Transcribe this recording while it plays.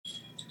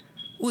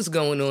What's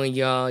going on,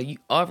 y'all? You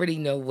already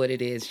know what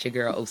it is. It's your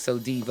girl, Oh So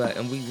Diva,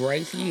 and we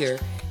right here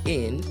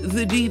in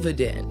the Diva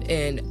Den.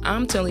 And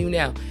I'm telling you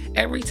now,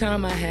 every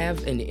time I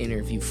have an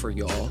interview for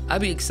y'all, I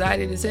be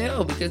excited as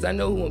hell because I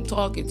know who I'm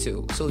talking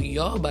to. So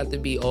y'all about to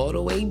be all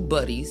the way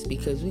buddies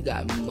because we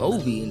got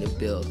Moebi in the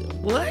building.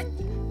 What?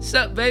 What's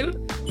up, baby?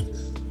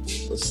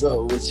 What's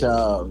up with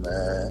y'all,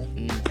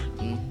 man?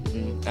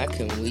 I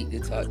couldn't wait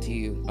to talk to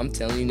you. I'm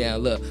telling you now,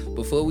 look,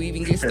 before we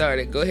even get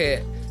started, go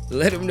ahead.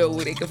 Let them know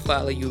where they can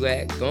follow you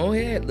at. Go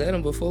ahead, let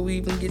them before we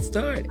even get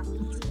started.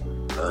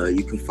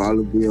 You can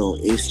follow me on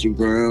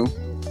Instagram.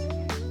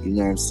 You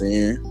know what I'm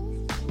saying?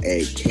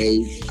 At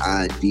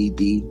Kidd.moebi.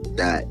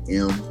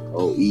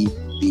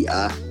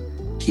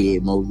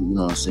 Kidd.moebi. You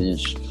know what I'm saying?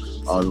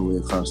 All the way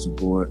across the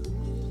board.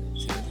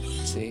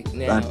 See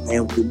now. Lock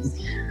in with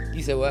me.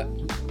 You said what?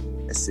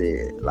 I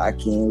said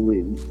lock in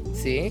with me.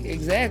 See,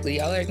 exactly.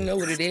 Y'all already know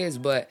what it is,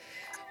 but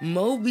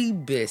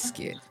Moebi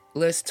Biscuit.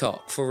 Let's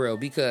talk for real,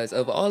 because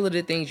of all of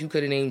the things you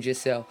could have named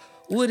yourself,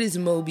 what does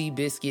Moebi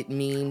Biscuit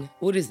mean?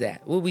 What is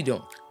that? What we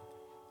doing?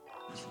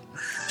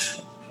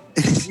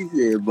 She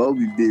said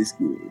Moebi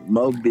Biscuit.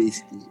 Mo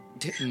Biscuit.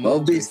 Mo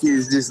Biscuit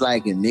is just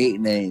like a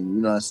nickname,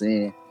 you know what I'm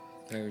saying?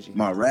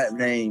 My rap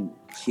name,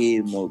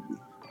 Kidd.moebi.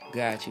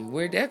 Got you.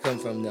 Where'd that come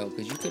from, though?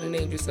 Because you could have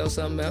named yourself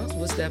something else.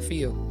 What's that for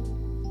you?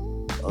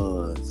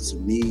 To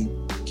me,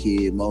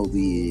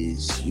 Kidd.moebi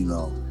is, you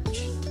know,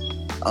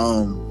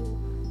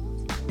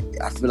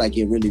 I feel like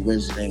it really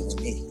resonates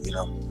with me, you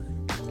know.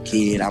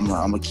 Kid, I'm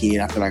a kid.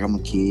 I feel like I'm a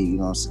kid, you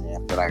know what I'm saying? I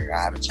feel like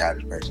I have a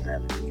childish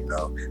personality, you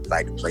know. I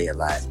like to play a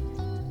lot.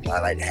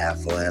 I like to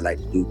have fun. I like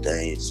to do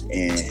things.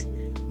 And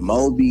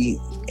Moebi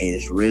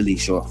is really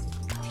short.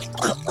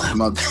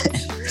 My bad.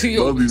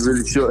 Moebi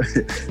really short.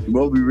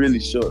 Moebi really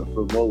short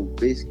for Mo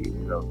Biscuit,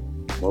 you know.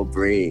 More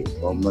bread,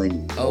 more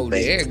money. Oh,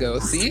 there you go.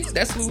 See,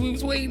 that's what we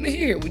was waiting to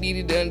hear. We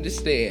needed to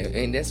understand,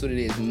 and that's what it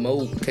is.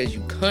 Mo, because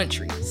you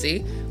country.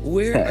 See,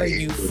 where are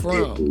you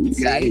from? You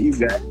got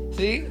it.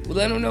 See,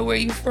 let them know where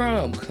you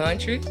from.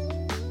 Country.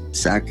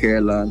 South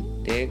Carolina.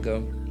 There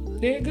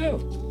you go.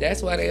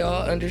 That's why they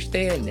all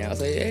understand now.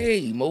 It's like,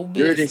 hey, Mo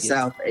Biscuit. You're the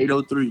South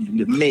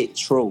 803, the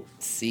Metro.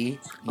 See,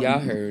 y'all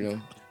heard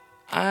him.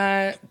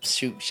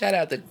 Shout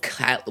out to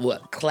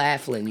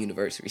Claflin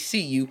University.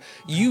 See,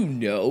 you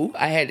know,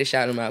 I had to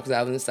shout him out because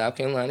I was in South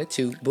Carolina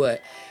too.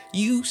 But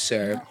you,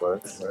 sir,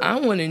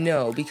 I want to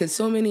know, because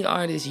so many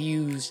artists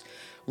use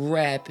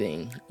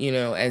rapping, you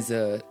know, as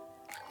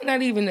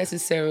not even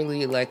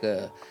necessarily like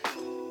a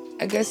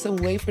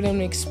way for them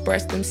to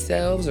express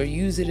themselves or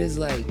use it as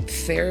like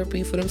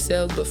therapy for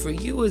themselves. But for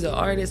you as an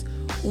artist,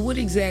 what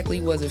exactly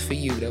was it for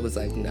you that was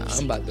like, nah,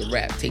 I'm about to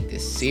rap, take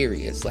this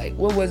serious? Like,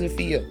 what was it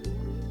for you?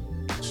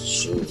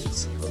 Shoot,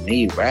 for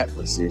me, rap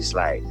was just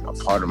like a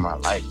part of my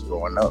life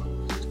growing up.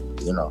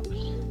 You know,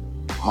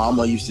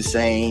 mama used to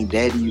sing,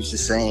 daddy used to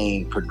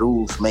sing,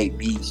 produce, make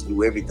beats,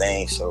 do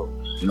everything. So,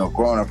 you know,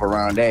 growing up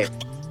around that,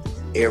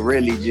 it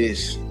really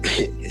just,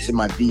 it's in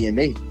my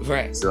DNA.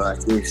 Right. So I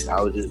guess I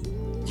was just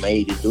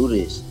made to do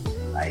this.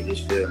 Like,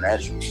 just feel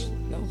natural.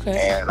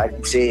 Okay. And like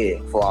you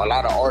said, for a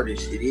lot of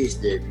artists, it is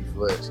therapy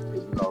for us.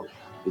 You know,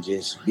 to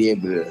just be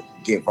able to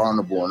get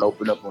vulnerable and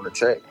open up on the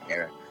track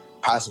and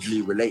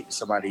possibly relate to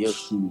somebody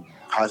else who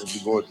possibly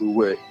going through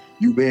what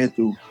you've been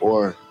through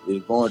or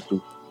is going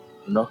through,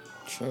 you know?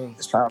 True.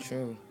 It's powerful.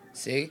 True.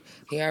 See,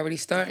 he already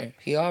starting.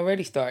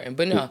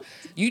 But no,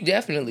 you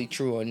definitely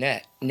true on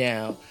that.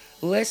 Now,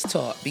 let's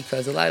talk,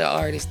 because a lot of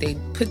artists, they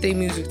put their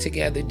music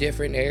together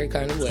different, every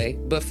kind of way.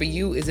 But for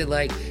you, is it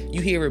like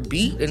you hear a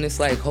beat and it's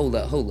like, hold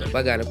up,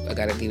 I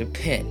gotta get a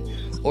pen?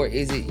 Or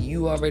is it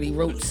you already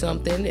wrote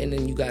something and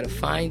then you gotta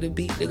find a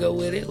beat to go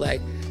with it?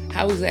 Like,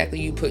 how exactly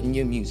you putting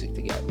your music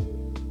together?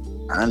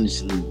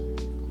 Honestly,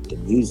 the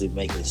music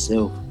makes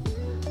itself.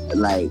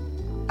 Like,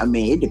 I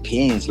mean, it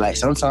depends. Like,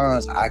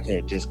 sometimes I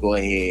can just go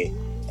ahead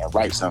and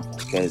write something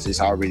because it's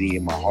already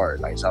in my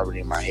heart. Like, it's already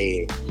in my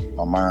head,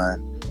 my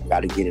mind. Got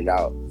to get it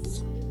out.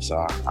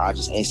 So I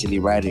just instantly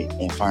write it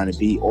and find a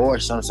beat. Or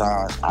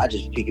sometimes I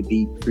just pick a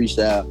beat,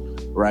 freestyle,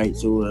 write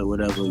to it,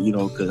 whatever, you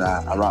know, because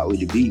I rock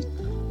with the beat.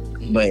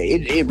 But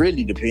it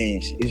really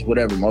depends. It's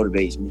whatever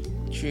motivates me.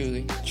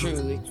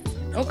 Truly.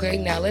 Okay,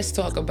 now let's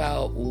talk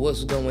about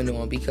what's going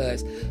on,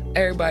 because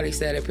everybody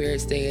sat up here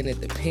saying that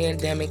the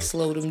pandemic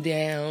slowed them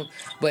down,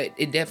 but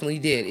it definitely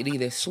did. It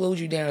either slowed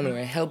you down or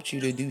it helped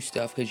you to do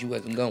stuff because you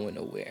wasn't going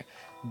nowhere.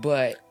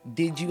 But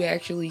did you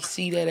actually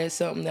see that as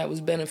something that was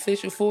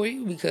beneficial for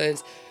you?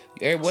 Because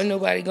there wasn't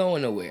nobody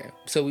going nowhere,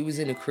 so we was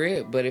in the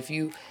crib. But if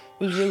you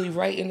was really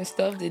writing and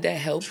stuff, did that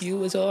help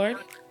you as an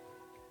artist?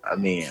 I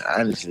mean,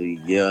 honestly,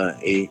 yeah.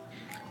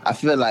 I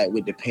feel like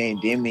with the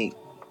pandemic,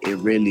 it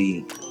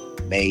really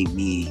made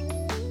me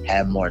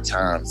have more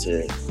time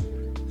to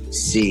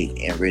sit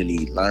and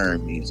really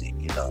learn music,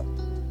 you know.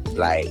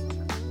 Like,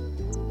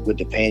 with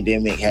the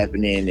pandemic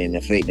happening and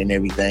affecting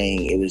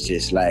everything, it was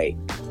just like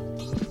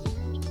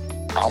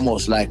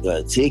almost like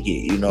a ticket,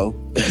 you know.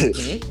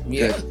 Mm-hmm.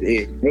 Yeah.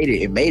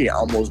 it made it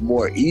almost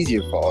more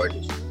easier for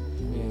artists.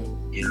 Yeah.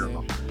 You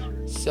know.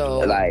 So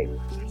like,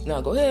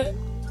 no, go ahead.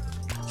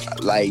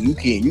 like you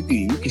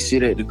can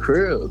sit at the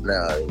crib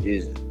now and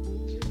just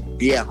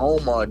be at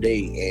home all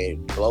day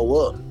and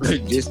blow up.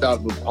 Just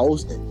stop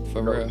posting.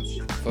 For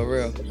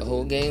real. The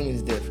whole game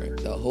is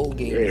different. The whole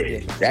game is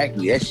different.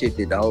 Exactly. That shit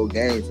did the whole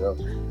game. So,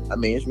 I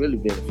mean, it's really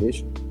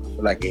beneficial. I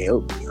feel like it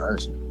helped me,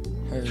 honestly.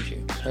 Heard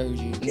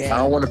you. If I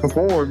don't want to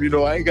perform,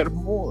 I ain't got to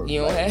perform.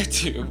 You don't have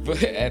to,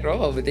 but at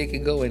all. But they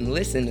could go and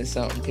listen to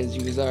something because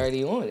you was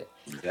already on it.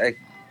 Exactly.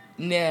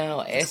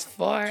 Now, as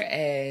far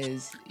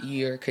as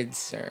you're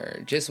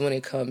concerned, just when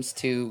it comes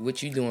to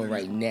what you're doing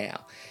right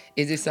now,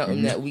 is it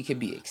something that we could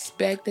be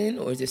expecting,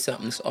 or is it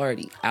something that's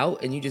already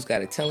out and you just got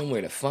to tell them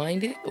where to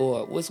find it?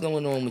 Or what's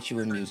going on with you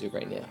in music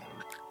right now?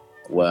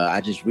 Well,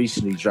 I just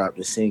recently dropped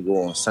a single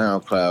on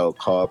SoundCloud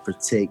called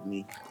Protect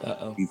Me.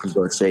 Uh-oh. You can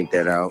go check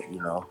that out.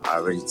 I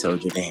already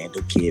told you the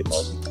handle,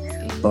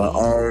 Kidd.moebi. But,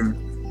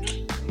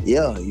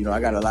 I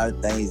got a lot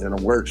of things in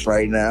the works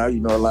right now. A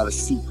lot of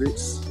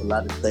secrets, a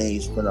lot of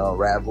things for the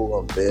unravel,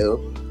 unveil.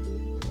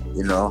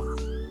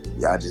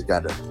 Y'all just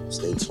got to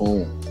stay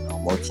tuned.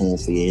 More tuned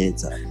for your head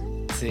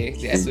time. See,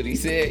 that's what he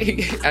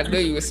said. I know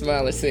you were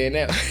smiling saying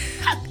that.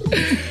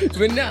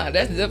 But nah,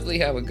 that's definitely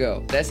how it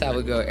go. That's how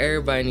it go.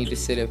 Everybody need to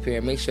sit up here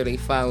and make sure they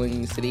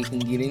following you so they can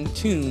get in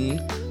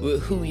tune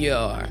with who you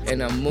are.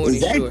 And I'm more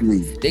than sure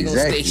they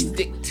gonna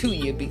stick to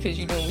you because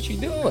you know what you're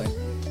doing.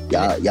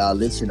 Y'all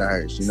listen to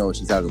her. She know what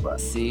she's talking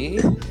about. See?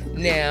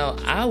 Now,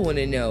 I want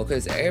to know,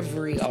 because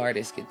every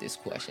artist get this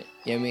question.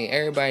 You know what I mean?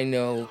 Everybody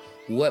know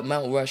what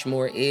Mount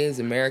Rushmore is.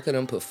 America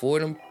done put four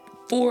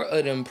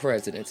of them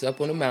presidents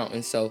up on the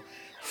mountain. So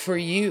for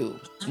you,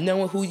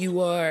 knowing who you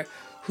are,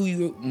 who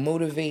you're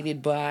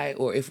motivated by,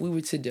 or if we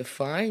were to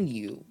define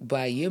you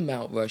by your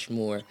Mount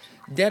Rushmore,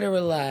 dead or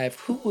alive,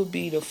 who would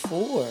be the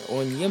 4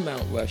 on your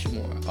Mount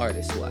Rushmore,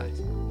 artist-wise?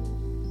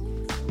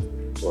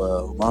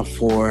 Well, my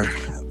 4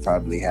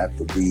 probably have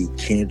to be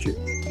Kendrick,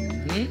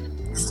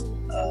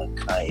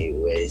 Kanye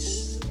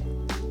West,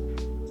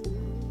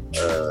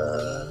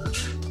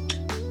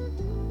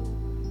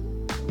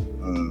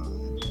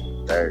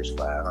 third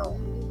spot, I don't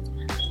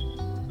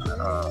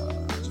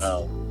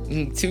know.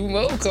 2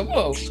 more, come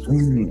on.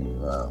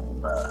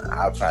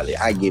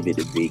 I give it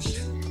a Biggie.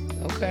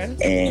 Okay.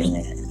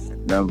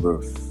 And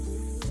number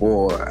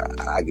 4,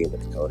 I give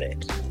it to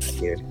Kodak.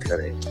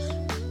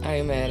 I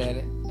ain't mad at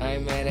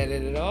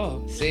it at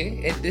all.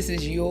 See, this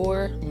is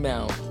your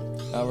mount,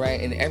 all right?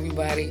 And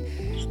everybody,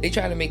 they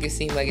try to make it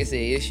seem like it's an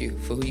issue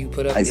for who you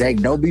put up.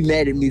 Exactly. Don't be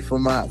mad at me for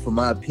my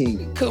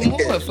opinion. Come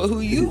on, for who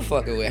you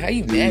fucking with. How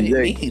you mad at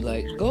me?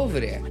 Like, go over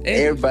there.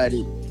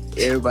 Everybody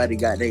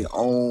got their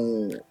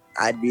own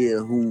idea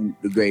of who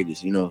the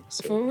greatest, So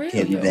for real,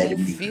 can't be mad at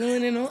me.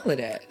 Feeling and all of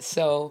that.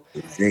 So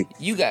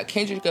you got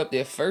Kendrick up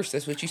there first.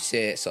 That's what you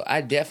said. So I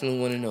definitely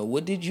want to know,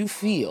 what did you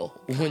feel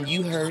when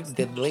you heard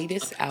the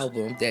latest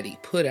album that he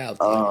put out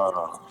there?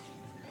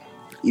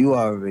 You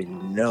already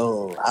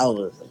know. I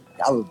was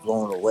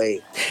blown away.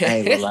 I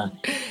ain't gonna lie.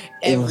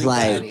 It was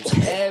like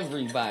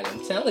everybody.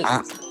 I'm telling you.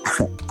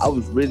 I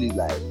was really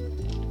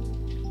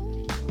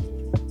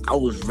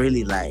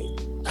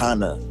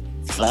kind of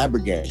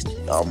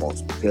flabbergasted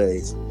almost,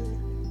 because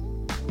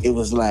it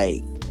was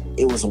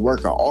a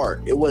work of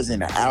art. It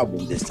wasn't an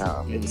album this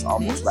time. It was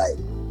almost like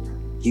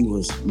he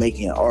was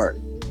making art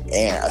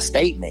and a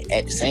statement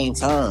at the same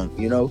time,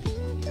 Yeah, he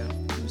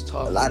was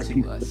talking a lot of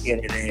people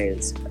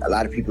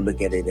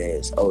look at it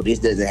as, oh, this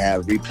doesn't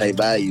have replay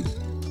value,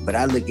 but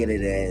I look at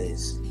it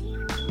as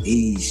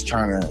he's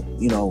trying to,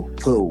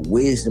 put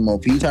wisdom on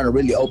people. He's trying to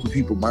really open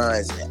people's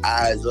minds and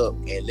eyes up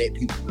and let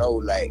people know,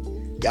 like,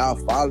 y'all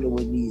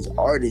following these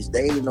artists,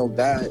 they ain't no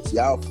gods.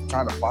 Y'all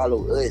trying to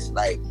follow us,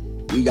 like,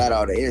 we got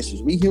all the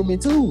answers. We human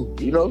too,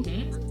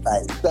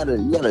 Like, you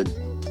gotta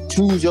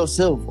choose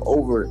yourself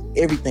over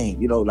everything,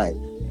 like,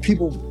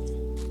 people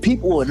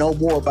will know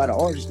more about an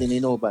artist than they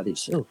know about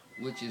themselves.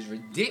 Which is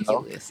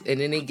ridiculous. And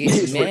then they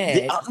get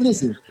mad.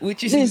 Listen. Like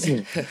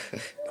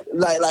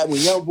when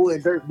Youngboy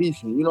and Dirk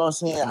beefing, you know what I'm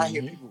saying? I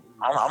hear people,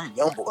 I'm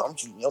Youngboy, I'm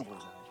choosing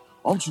Youngboy.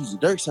 I'm choosing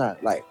Dirk's side.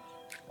 Like,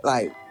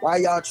 why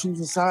y'all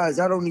choosing sides?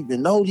 Y'all don't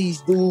even know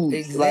these dudes.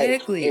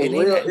 Exactly.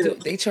 Like,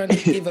 and they trying to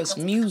give us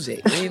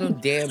music. They ain't no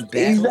damn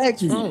bad.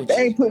 Exactly. They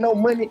ain't putting no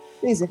money.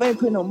 Listen, if they ain't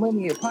putting no money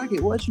in your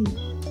pocket, what you know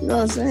what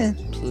I'm saying?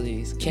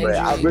 Please. But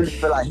I really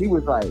feel like he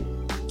was like,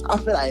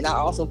 I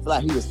also feel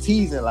like he was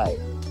teasing, like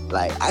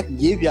I can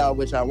give y'all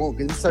what y'all want,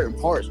 because there's certain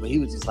parts, but he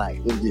was just like,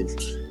 it was just,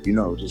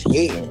 just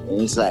hitting.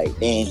 And it's like,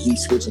 then he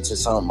switching to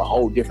a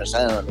whole different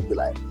sound and be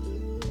like,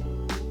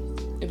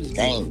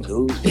 dang,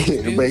 dude.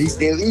 But he's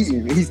still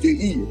eating.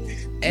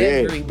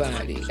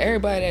 Everybody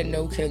that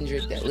know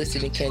Kendrick, that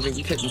listen to Kendrick,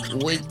 we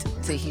couldn't wait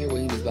to hear what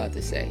he was about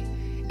to say.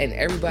 And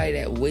everybody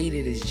that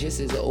waited is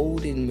just as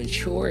old and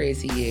mature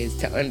as he is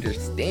to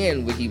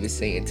understand what he was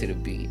saying to the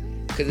beat.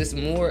 Because it's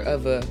more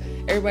of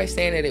everybody's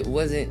saying that it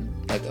wasn't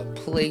like a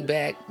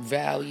playback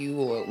value,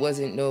 or it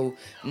wasn't no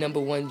number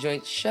one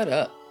joint. Shut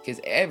up. Because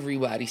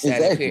everybody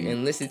sat up here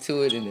and listened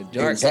to it in the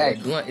dark, with a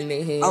blunt in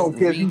their hand. I don't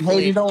care if you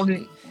hated on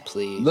it.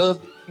 Please.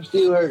 Love, you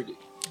still heard it.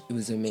 It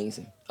was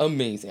amazing.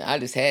 Amazing. I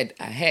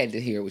had to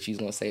hear what you was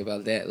gonna say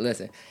about that.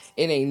 Listen,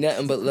 it ain't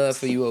nothing but love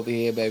for you over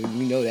here, baby.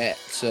 We know that.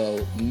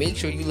 So make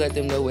sure you let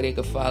them know where they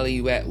can follow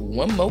you at.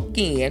 One more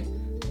again.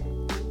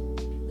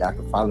 Y'all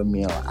can follow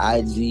me on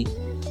IG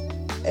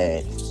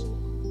at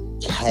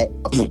Cat.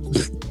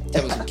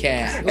 That was a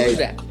cat. Who's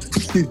that?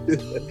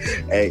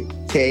 Hey,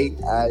 KIDD.MOEBI.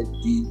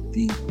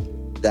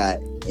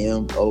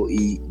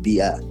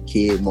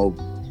 Kidd.moebi. You know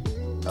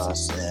what I'm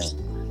saying?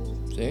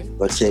 See?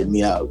 Go check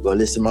me out. Go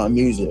listen to my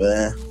music,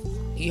 man.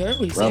 You heard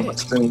what he Run my said.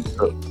 stream.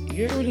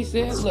 You heard what he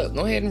said? Look,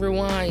 go ahead and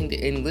rewind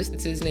and listen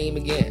to his name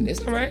again. It's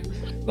all right.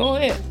 Go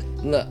ahead.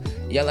 Look,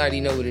 y'all already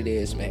know what it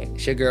is, man.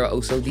 It's your girl, Oh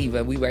So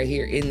Diva. We right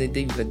here in the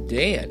Diva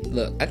Den.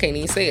 Look, I can't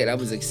even say it. I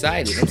was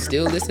excited. I'm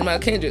still listening to my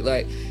Kendrick.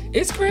 Like,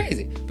 it's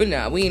crazy. But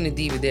nah, we in the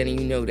Diva Den, and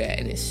you know that.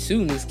 And as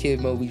soon as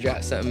Kidd.moebi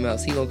drops something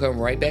else, he gonna come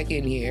right back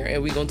in here,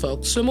 and we gonna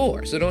talk some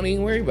more. So don't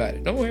even worry about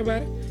it. Don't worry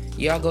about it.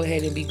 Y'all go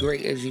ahead and be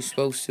great as you're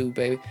supposed to,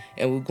 baby.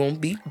 And we're gonna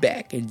be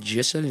back in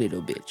just a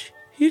little bit.